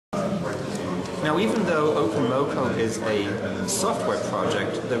Now, even though OpenMoko is a software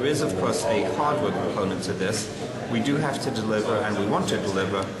project, there is, of course, a hardware component to this. We do have to deliver, and we want to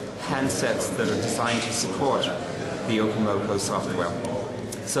deliver, handsets that are designed to support the OpenMoko software.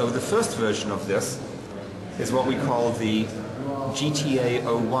 So the first version of this is what we call the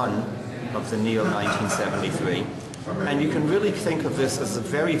GTA-01 of the Neo1973. And you can really think of this as a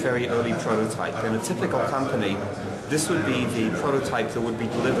very, very early prototype. In a typical company, this would be the prototype that would be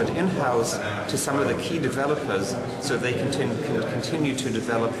delivered in-house to some of the key developers so they can continue to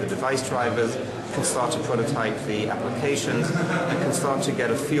develop the device drivers, can start to prototype the applications, and can start to get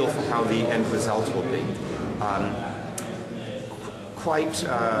a feel for how the end result will be. Quite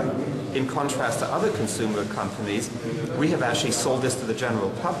in contrast to other consumer companies, we have actually sold this to the general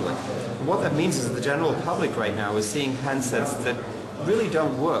public. And what that means is that the general public right now is seeing handsets that really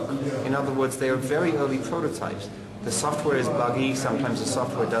don't work. In other words, they are very early prototypes. The software is buggy, sometimes the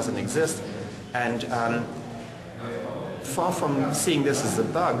software doesn't exist, and far from seeing this as a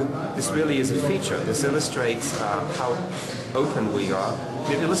bug, this really is a feature. This illustrates how open we are.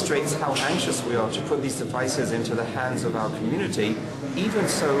 It illustrates how anxious we are to put these devices into the hands of our community, even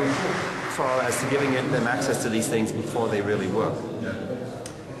so far as to giving them access to these things before they really work.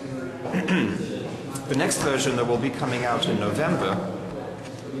 The next version that will be coming out in November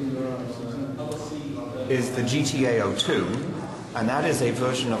is the GTA-02, and that is a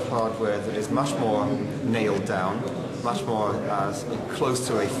version of hardware that is much more nailed down, much more close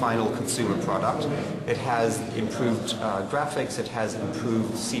to a final consumer product. It has improved graphics, it has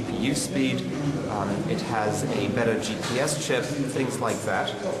improved CPU speed, it has a better GPS chip, things like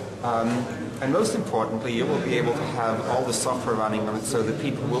that. And most importantly, you will be able to have all the software running on it so that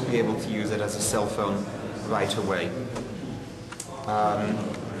people will be able to use it as a cell phone right away.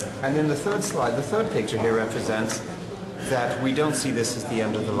 And then the third slide, the third picture here represents that we don't see this as the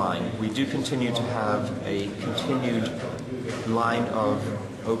end of the line. We do continue to have a continued line of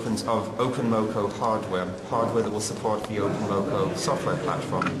OpenMoko hardware that will support the OpenMoko software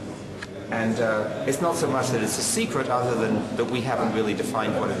platform. And it's not so much that it's a secret, other than that we haven't really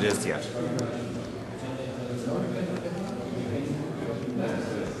defined what it is yet.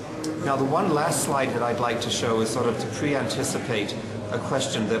 Now, the one last slide that I'd like to show is sort of to pre-anticipate a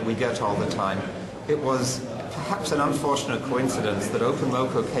question that we get all the time. It was perhaps an unfortunate coincidence that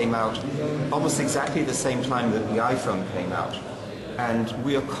OpenMoko came out almost exactly the same time that the iPhone came out. And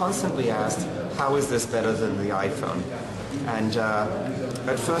we are constantly asked, how is this better than the iPhone? And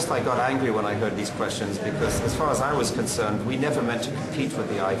at first I got angry when I heard these questions, because as far as I was concerned, we never meant to compete with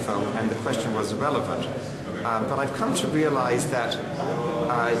the iPhone, and the question was irrelevant. But I've come to realize that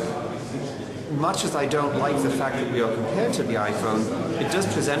much as I don't like the fact that we are compared to the iPhone, it does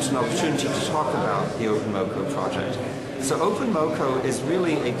present an opportunity to talk about the OpenMoko project. So OpenMoko is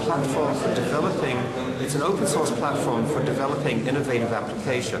really a platform for developing, it's an open source platform for developing innovative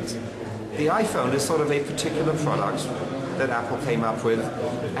applications. The iPhone is sort of a particular product that Apple came up with,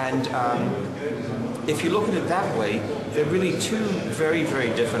 and if you look at it that way, they're really two very, very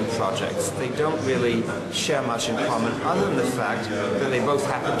different projects. They don't really share much in common, other than the fact that they both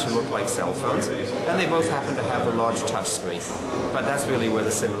happen to look like cell phones, and they both happen to have a large touch screen. But that's really where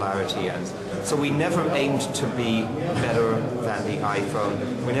the similarity ends. So we never aimed to be better than the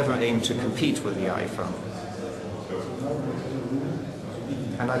iPhone. We never aimed to compete with the iPhone.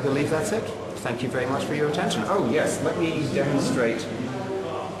 And I believe that's it. Thank you very much for your attention. Oh yes, let me demonstrate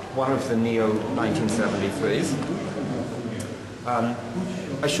one of the Neo1973s.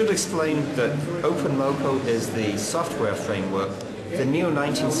 I should explain that OpenMoko is the software framework. The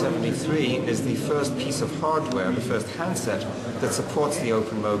Neo1973 is the first piece of hardware, the first handset that supports the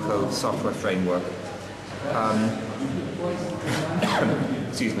OpenMoko software framework.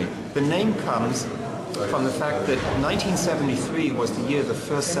 Excuse me. The name comes from the fact that 1973 was the year the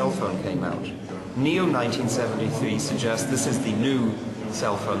first cell phone came out. Neo1973 suggests this is the new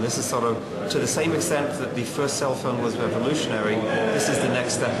cell phone. This is sort of, to the same extent that the first cell phone was revolutionary, this is the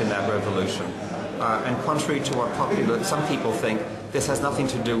next step in that revolution. And contrary to what some people think, this has nothing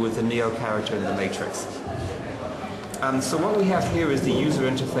to do with the Neo character in the Matrix. So what we have here is the user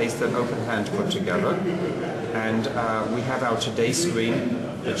interface that OpenHand put together, and we have our today screen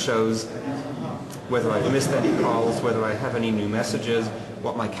that shows whether I've missed any calls, whether I have any new messages,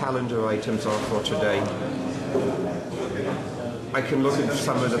 what my calendar items are for today. I can look at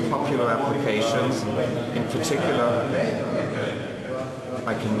some of the popular applications. In particular,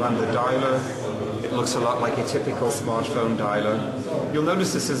 I can run the dialer. It looks a lot like a typical smartphone dialer. You'll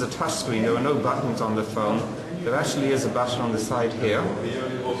notice this is a touch screen. There are no buttons on the phone. There actually is a button on the side here,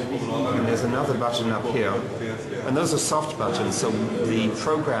 and there's another button up here. And those are soft buttons, so the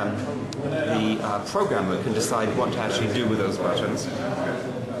programmer can decide what to actually do with those buttons.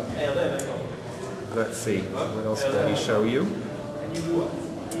 Let's see, what else can we show you?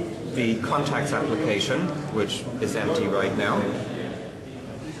 The contacts application, which is empty right now.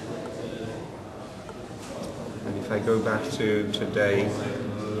 And if I go back to today,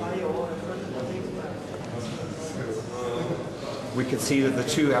 we can see that the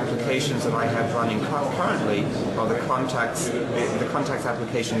two applications that I have running currently are the contacts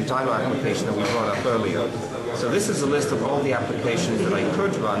application, dialer application that we brought up earlier. So this is a list of all the applications that I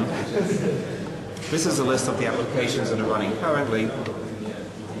could run. This is a list of the applications that are running currently.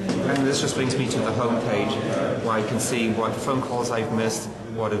 And this just brings me to the home page where I can see what phone calls I've missed,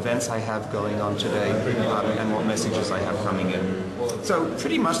 what events I have going on today, and what messages I have coming in. So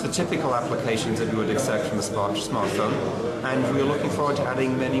pretty much the typical applications that you would expect from a smartphone, and we're looking forward to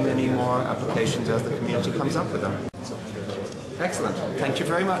adding many, many more applications as the community comes up with them. Excellent. Thank you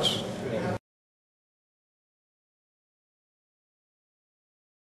very much.